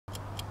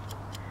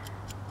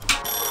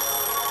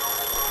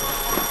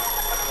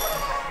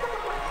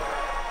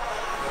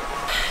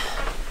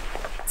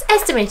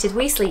estimated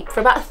we sleep for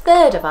about a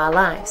third of our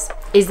lives.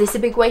 Is this a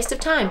big waste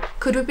of time?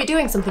 Could we be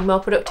doing something more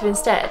productive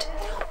instead?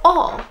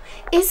 Or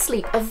is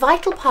sleep a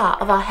vital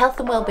part of our health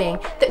and well-being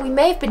that we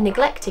may have been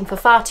neglecting for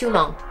far too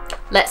long?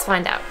 Let's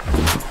find out.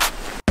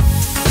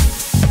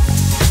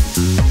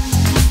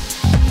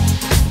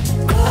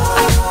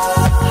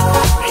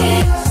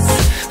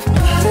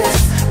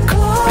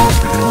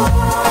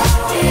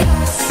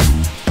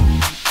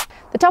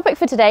 The topic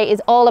for today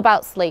is all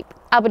about sleep.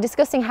 I'll be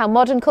discussing how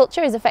modern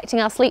culture is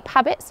affecting our sleep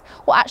habits,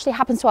 what actually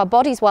happens to our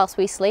bodies whilst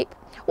we sleep,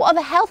 what are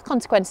the health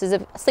consequences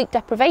of sleep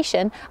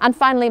deprivation, and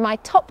finally my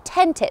top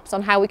 10 tips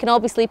on how we can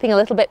all be sleeping a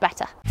little bit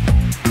better.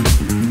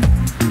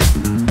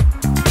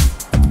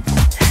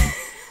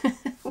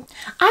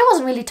 I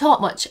wasn't really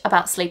taught much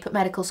about sleep at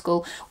medical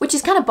school, which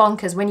is kind of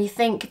bonkers when you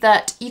think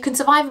that you can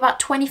survive about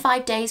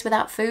 25 days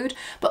without food,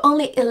 but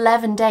only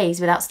 11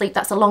 days without sleep.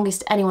 That's the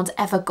longest anyone's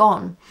ever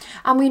gone.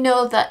 And we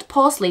know that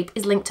poor sleep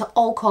is linked to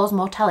all-cause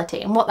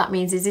mortality, and what that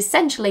means is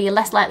essentially you're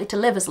less likely to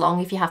live as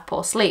long if you have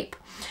poor sleep.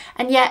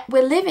 And yet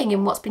we're living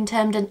in what's been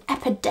termed an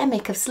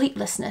epidemic of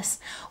sleeplessness,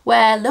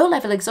 where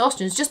low-level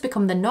exhaustion has just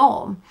become the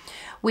norm.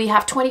 We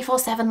have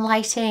 24/7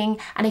 lighting,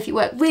 and if you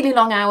work really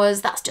long hours,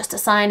 that's just a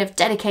sign of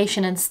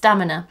dedication and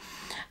stamina.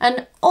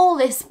 And all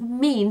this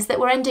means that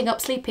we're ending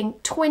up sleeping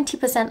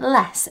 20%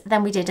 less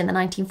than we did in the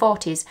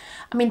 1940s.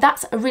 I mean,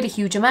 that's a really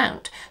huge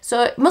amount.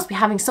 So it must be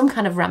having some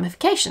kind of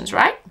ramifications,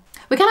 right?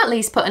 We can at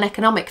least put an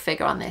economic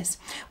figure on this.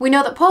 We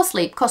know that poor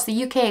sleep costs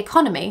the UK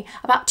economy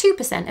about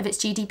 2% of its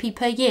GDP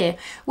per year,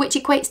 which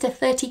equates to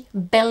 £30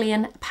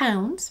 billion.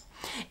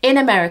 In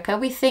America,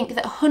 we think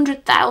that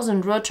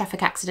 100,000 road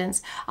traffic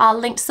accidents are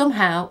linked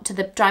somehow to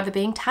the driver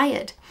being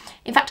tired.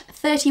 In fact,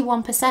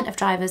 31% of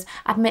drivers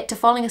admit to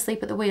falling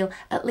asleep at the wheel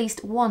at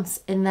least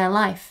once in their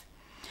life.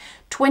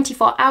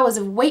 24 hours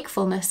of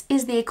wakefulness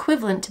is the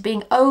equivalent to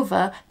being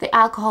over the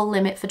alcohol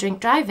limit for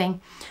drink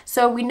driving.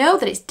 So we know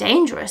that it's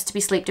dangerous to be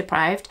sleep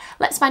deprived.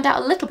 Let's find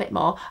out a little bit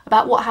more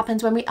about what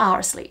happens when we are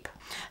asleep.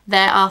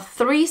 There are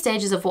 3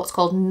 stages of what's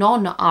called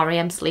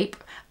non-REM sleep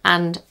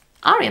and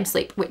REM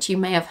sleep, which you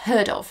may have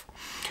heard of.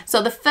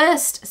 So the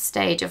first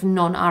stage of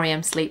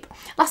non-REM sleep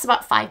lasts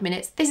about 5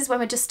 minutes. This is when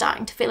we're just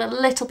starting to feel a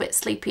little bit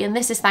sleepy, and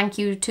this is thank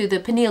you to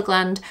the pineal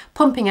gland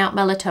pumping out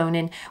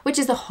melatonin, which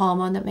is the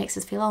hormone that makes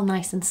us feel all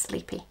nice and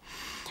sleepy.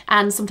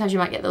 And sometimes you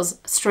might get those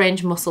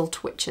strange muscle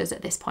twitches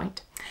at this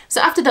point. So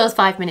after those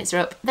 5 minutes are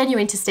up, then you're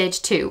into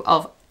stage 2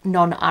 of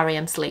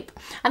non-REM sleep.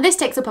 And this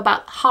takes up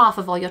about half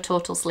of all your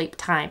total sleep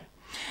time.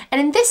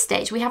 And in this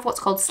stage, we have what's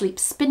called sleep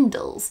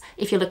spindles,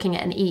 if you're looking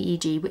at an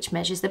EEG, which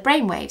measures the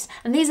brain waves.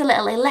 And these are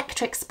little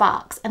electric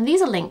sparks, and these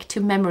are linked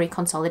to memory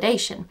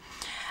consolidation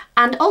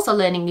and also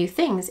learning new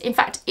things. In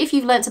fact, if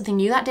you've learned something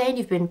new that day and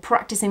you've been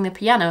practicing the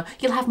piano,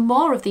 you'll have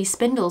more of these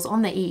spindles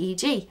on the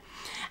EEG.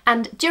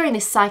 And during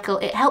this cycle,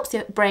 it helps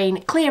your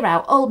brain clear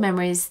out old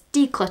memories,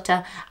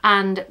 declutter,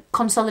 and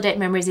consolidate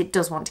memories it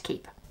does want to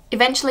keep.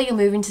 Eventually you'll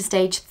move into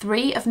stage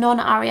 3 of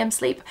non-REM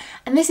sleep,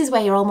 and this is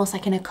where you're almost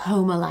like in a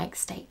coma-like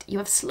state. You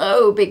have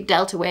slow big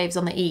delta waves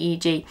on the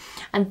EEG,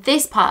 and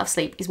this part of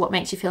sleep is what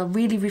makes you feel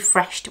really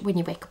refreshed when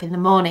you wake up in the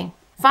morning.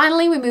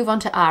 Finally, we move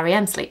on to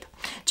REM sleep.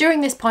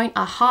 During this point,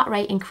 our heart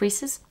rate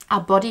increases,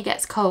 our body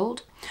gets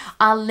cold,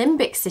 our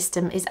limbic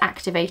system is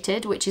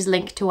activated, which is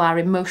linked to our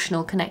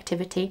emotional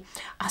connectivity.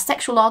 Our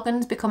sexual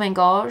organs become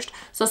engorged,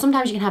 so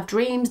sometimes you can have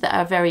dreams that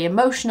are very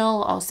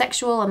emotional or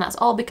sexual, and that's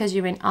all because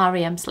you're in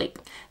REM sleep.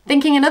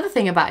 Thinking another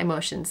thing about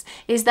emotions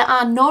is that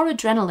our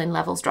noradrenaline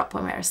levels drop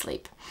when we're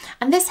asleep.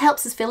 And this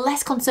helps us feel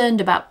less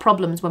concerned about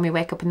problems when we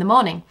wake up in the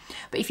morning.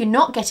 But if you're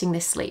not getting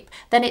this sleep,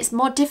 then it's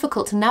more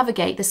difficult to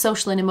navigate the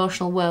social and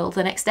emotional world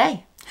the next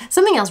day.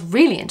 Something else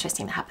really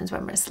interesting that happens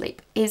when we're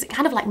asleep is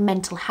kind of like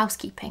mental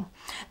housekeeping.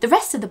 The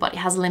rest of the body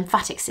has a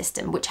lymphatic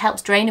system which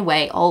helps drain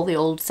away all the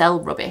old cell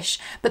rubbish,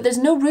 but there's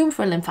no room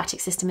for a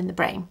lymphatic system in the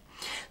brain.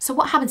 So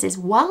what happens is,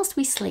 whilst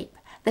we sleep,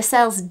 the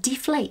cells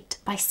deflate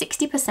by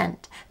 60%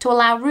 to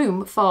allow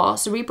room for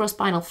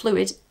cerebrospinal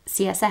fluid,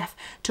 CSF,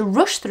 to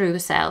rush through the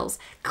cells,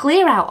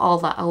 clear out all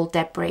that old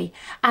debris,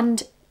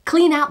 and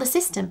clean out the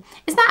system.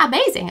 Isn't that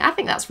amazing? I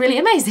think that's really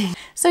amazing.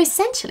 So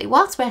essentially,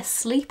 whilst we're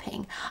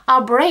sleeping,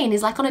 our brain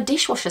is like on a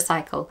dishwasher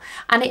cycle,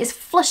 and it is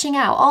flushing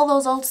out all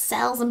those old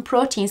cells and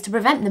proteins to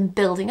prevent them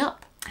building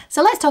up.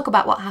 So let's talk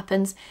about what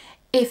happens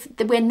if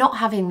we're not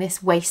having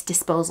this waste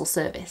disposal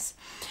service.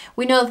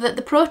 We know that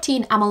the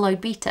protein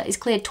amyloid beta is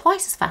cleared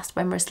twice as fast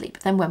when we're asleep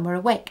than when we're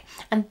awake.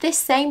 And this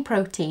same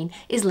protein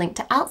is linked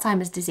to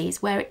Alzheimer's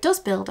disease, where it does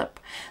build up.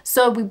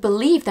 So we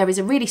believe there is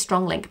a really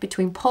strong link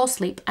between poor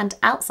sleep and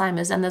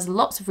Alzheimer's, and there's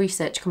lots of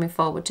research coming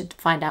forward to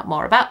find out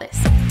more about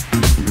this.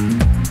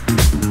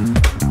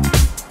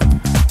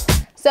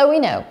 So we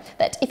know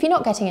that if you're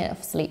not getting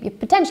enough sleep, you're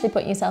potentially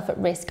putting yourself at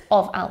risk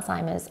of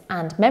Alzheimer's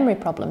and memory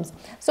problems.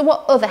 So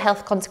what other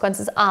health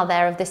consequences are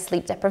there of this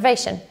sleep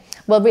deprivation?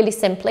 Well, really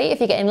simply, if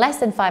you're getting less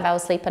than 5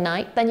 hours sleep a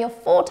night, then you're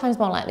 4 times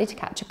more likely to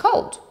catch a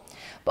cold.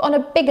 But on a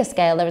bigger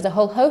scale, there is a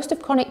whole host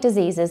of chronic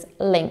diseases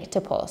linked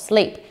to poor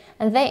sleep,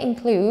 and they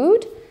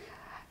include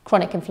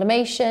chronic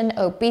inflammation,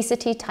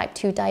 obesity, type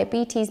 2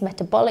 diabetes,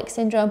 metabolic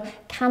syndrome,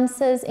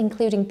 cancers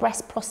including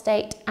breast,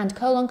 prostate and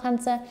colon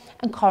cancer,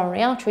 and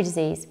coronary artery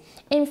disease.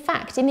 In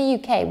fact, in the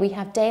UK, we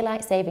have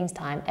daylight savings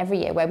time every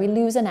year where we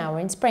lose an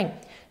hour in spring,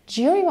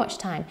 during which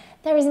time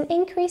there is an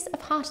increase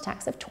of heart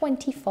attacks of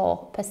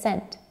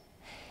 24%.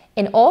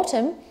 In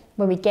autumn,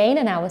 when we gain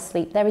an hour's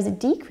sleep, there is a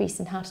decrease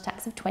in heart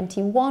attacks of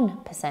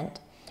 21%.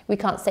 We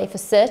can't say for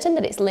certain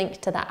that it's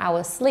linked to that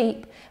hour's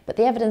sleep, but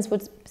the evidence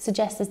would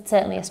suggest there's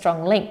certainly a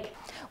strong link.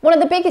 One of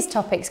the biggest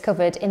topics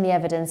covered in the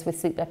evidence with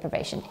sleep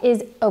deprivation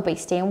is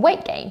obesity and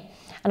weight gain.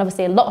 And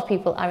obviously a lot of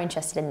people are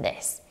interested in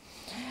this.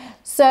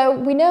 So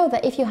we know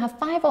that if you have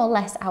 5 or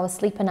less hours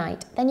sleep a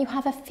night, then you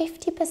have a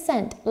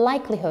 50%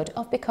 likelihood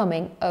of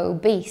becoming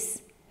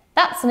obese.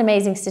 That's an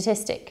amazing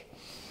statistic.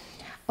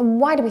 And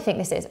why do we think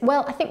this is?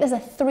 Well, I think there's a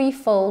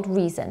threefold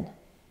reason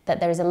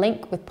that there is a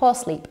link with poor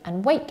sleep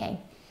and weight gain.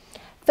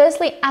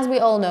 Firstly, as we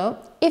all know,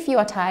 if you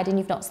are tired and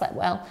you've not slept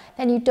well,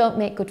 then you don't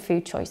make good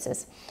food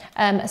choices.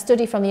 A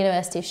study from the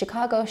University of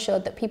Chicago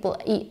showed that people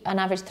eat on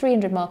average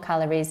 300 more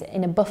calories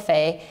in a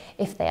buffet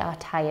if they are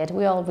tired.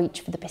 We all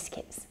reach for the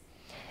biscuits.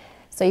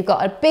 So you've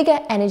got a bigger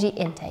energy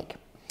intake.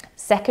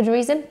 Second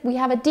reason, we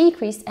have a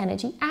decreased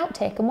energy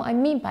outtake. And what I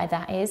mean by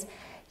that is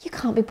you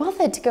can't be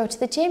bothered to go to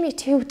the gym, you're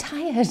too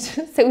tired.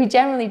 So we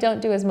generally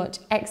don't do as much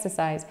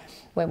exercise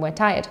when we're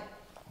tired.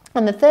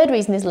 And the third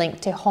reason is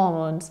linked to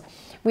hormones.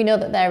 We know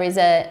that there is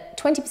a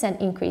 20%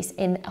 increase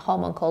in a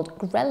hormone called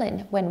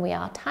ghrelin when we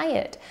are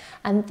tired.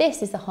 And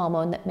this is the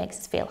hormone that makes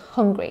us feel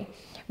hungry.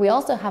 We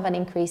also have an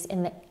increase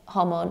in the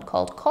hormone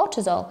called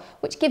cortisol,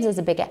 which gives us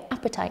a bigger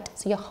appetite.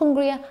 So you're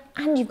hungrier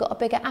and you've got a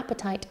bigger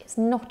appetite. It's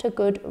not a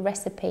good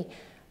recipe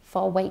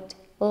for weight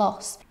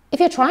loss. If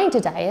you're trying to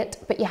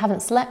diet, but you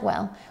haven't slept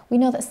well, we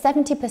know that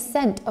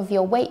 70% of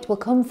your weight will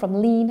come from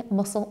lean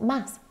muscle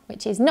mass,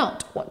 which is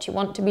not what you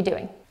want to be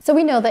doing. So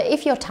we know that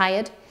if you're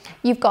tired,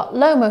 you've got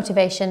low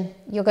motivation,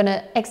 you're going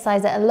to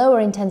exercise at a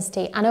lower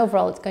intensity, and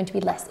overall it's going to be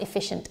less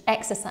efficient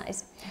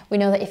exercise. We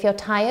know that if you're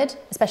tired,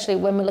 especially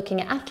when we're looking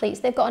at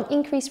athletes, they've got an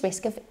increased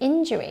risk of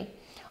injury.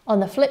 On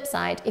the flip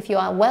side, if you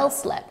are well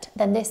slept,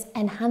 then this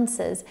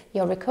enhances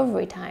your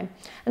recovery time.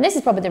 And this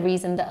is probably the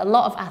reason that a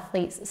lot of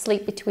athletes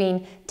sleep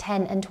between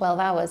 10 and 12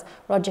 hours.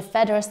 Roger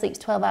Federer sleeps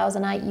 12 hours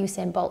a night.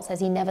 Usain Bolt says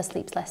he never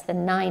sleeps less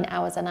than 9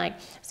 hours a night.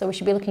 So we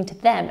should be looking to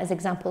them as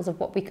examples of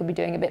what we could be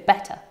doing a bit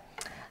better.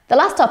 The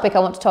last topic I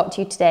want to talk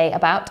to you today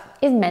about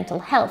is mental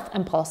health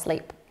and poor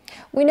sleep.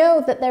 We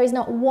know that there is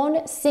not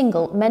one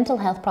single mental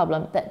health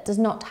problem that does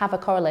not have a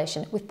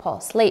correlation with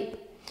poor sleep.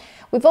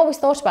 We've always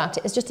thought about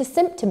it as just a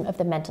symptom of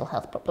the mental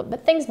health problem,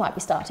 but things might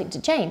be starting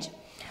to change.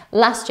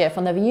 Last year,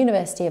 from the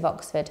University of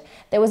Oxford,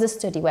 there was a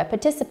study where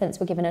participants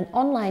were given an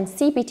online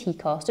CBT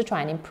course to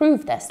try and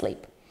improve their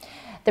sleep.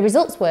 The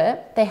results were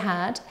they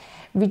had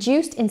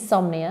reduced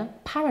insomnia,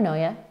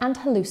 paranoia, and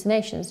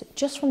hallucinations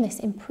just from this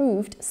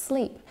improved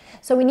sleep.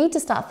 So we need to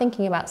start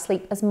thinking about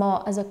sleep as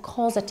more as a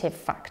causative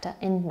factor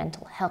in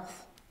mental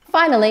health.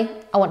 Finally,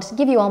 I want to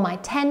give you all my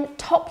 10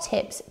 top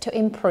tips to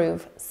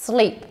improve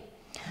sleep.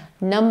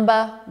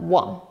 Number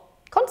 1,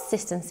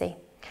 consistency.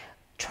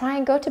 Try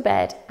and go to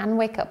bed and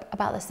wake up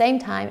about the same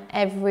time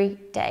every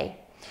day,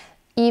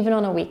 even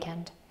on a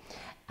weekend.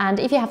 And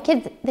if you have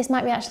kids, this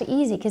might be actually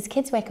easy because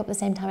kids wake up at the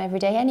same time every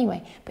day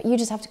anyway, but you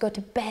just have to go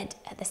to bed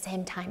at the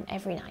same time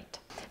every night.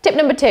 Tip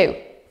number 2,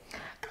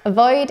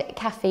 avoid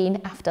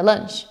caffeine after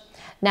lunch.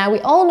 Now, we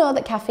all know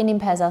that caffeine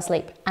impairs our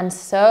sleep, and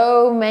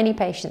so many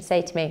patients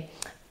say to me,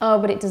 "Oh,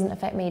 but it doesn't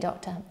affect me,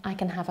 doctor. I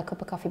can have a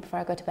cup of coffee before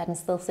I go to bed and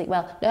still sleep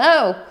well."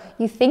 No,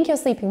 you think you're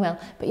sleeping well,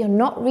 but you're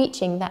not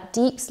reaching that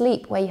deep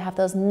sleep where you have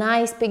those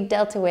nice big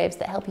delta waves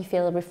that help you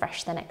feel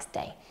refreshed the next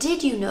day.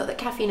 Did you know that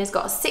caffeine has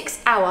got a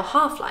 6-hour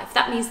half-life?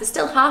 That means there's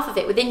still half of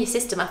it within your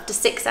system after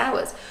 6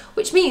 hours,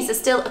 which means there's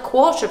still a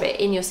quarter of it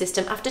in your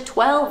system after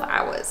 12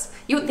 hours.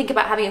 You wouldn't think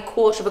about having a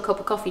quarter of a cup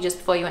of coffee just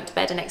before you went to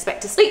bed and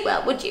expect to sleep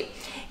well, would you?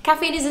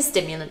 Caffeine is a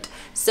stimulant,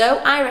 so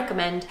I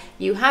recommend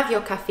you have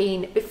your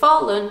caffeine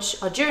before lunch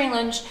or during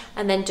lunch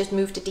and then just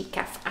move to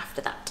decaf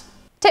after that.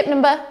 Tip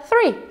number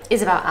 3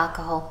 is about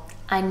alcohol.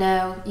 I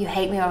know you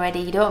hate me already,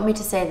 you don't want me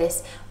to say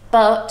this,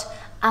 but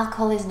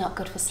alcohol is not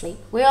good for sleep.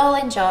 We all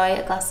enjoy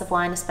a glass of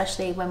wine,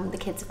 especially when the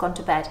kids have gone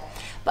to bed,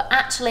 but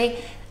actually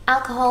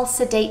alcohol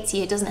sedates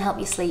you, it doesn't help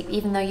you sleep.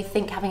 Even though you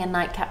think having a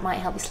nightcap might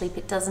help you sleep,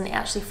 it doesn't. It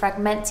actually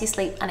fragments your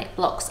sleep and it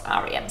blocks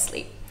REM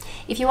sleep.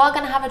 If you are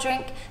going to have a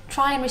drink,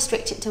 try and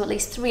restrict it to at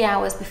least 3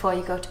 hours before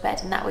you go to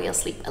bed, and that way you'll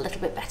sleep a little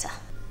bit better.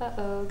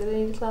 Uh-oh, gonna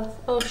need a cloth.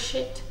 Oh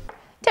shit.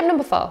 Tip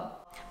number 4.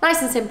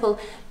 Nice and simple,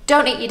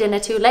 don't eat your dinner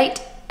too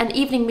late. An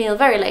evening meal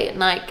very late at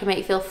night can make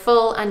you feel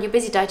full and you're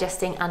busy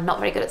digesting and not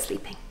very good at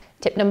sleeping.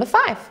 Tip number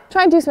 5.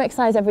 Try and do some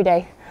exercise every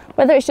day.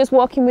 Whether it's just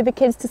walking with the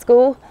kids to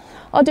school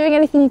or doing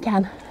anything you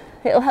can,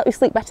 it'll help you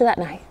sleep better that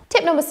night.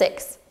 Tip number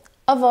 6.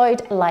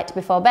 Avoid light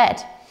before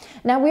bed.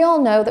 Now, we all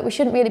know that we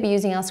shouldn't really be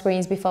using our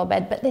screens before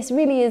bed, but this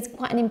really is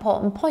quite an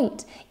important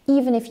point,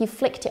 even if you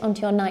flicked it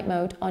onto your night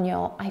mode on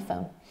your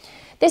iPhone.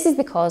 This is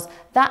because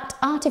that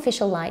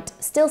artificial light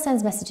still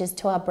sends messages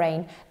to our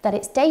brain that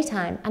it's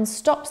daytime and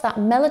stops that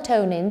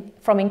melatonin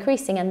from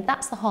increasing, and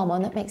that's the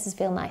hormone that makes us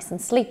feel nice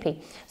and sleepy.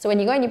 So when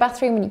you go in your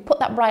bathroom and you put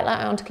that bright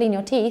light on to clean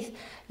your teeth,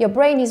 your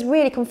brain is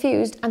really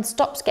confused and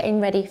stops getting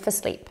ready for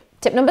sleep.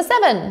 Tip number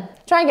 7,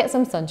 try and get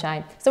some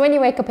sunshine. So when you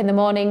wake up in the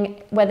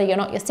morning, whether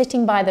you're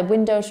sitting by the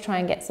window to try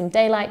and get some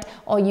daylight,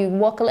 or you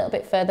walk a little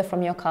bit further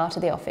from your car to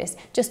the office,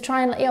 just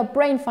try and let your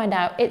brain find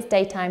out it's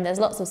daytime, there's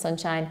lots of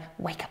sunshine,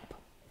 wake up.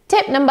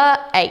 Tip number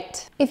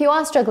 8. If you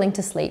are struggling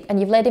to sleep and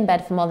you've laid in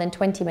bed for more than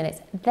 20 minutes,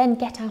 then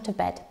get out of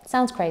bed.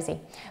 Sounds crazy,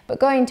 but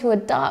go into a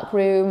dark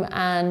room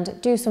and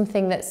do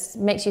something that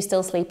makes you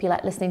still sleepy,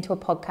 like listening to a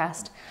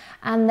podcast.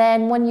 And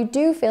then when you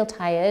do feel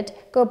tired,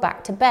 go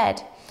back to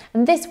bed.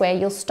 And this way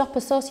you'll stop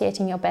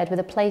associating your bed with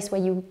a place where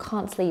you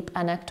can't sleep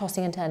and are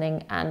tossing and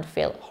turning and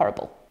feel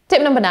horrible.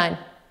 Tip number 9,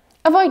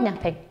 avoid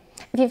napping.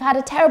 If you've had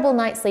a terrible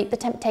night's sleep, the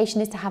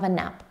temptation is to have a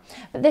nap.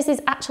 But this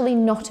is actually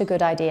not a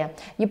good idea.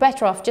 You're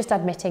better off just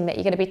admitting that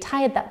you're going to be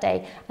tired that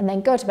day and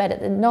then go to bed at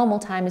the normal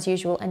time as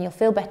usual, and you'll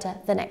feel better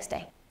the next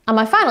day. And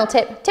my final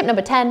tip, tip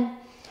number 10,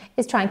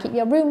 is try and keep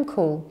your room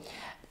cool.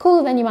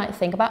 Cooler than you might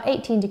think, about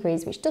 18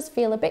 degrees, which does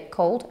feel a bit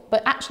cold,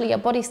 but actually your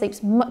body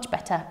sleeps much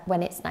better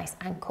when it's nice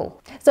and cool.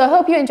 So I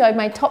hope you enjoyed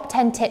my top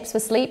 10 tips for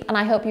sleep, and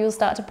I hope you will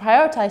start to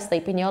prioritize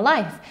sleep in your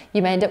life.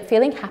 You may end up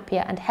feeling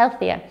happier and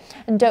healthier.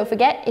 And don't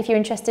forget, if you're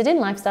interested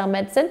in lifestyle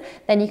medicine,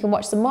 then you can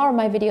watch some more of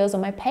my videos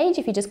on my page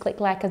if you just click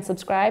like and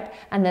subscribe,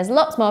 and there's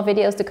lots more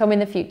videos to come in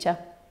the future.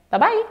 Bye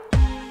bye.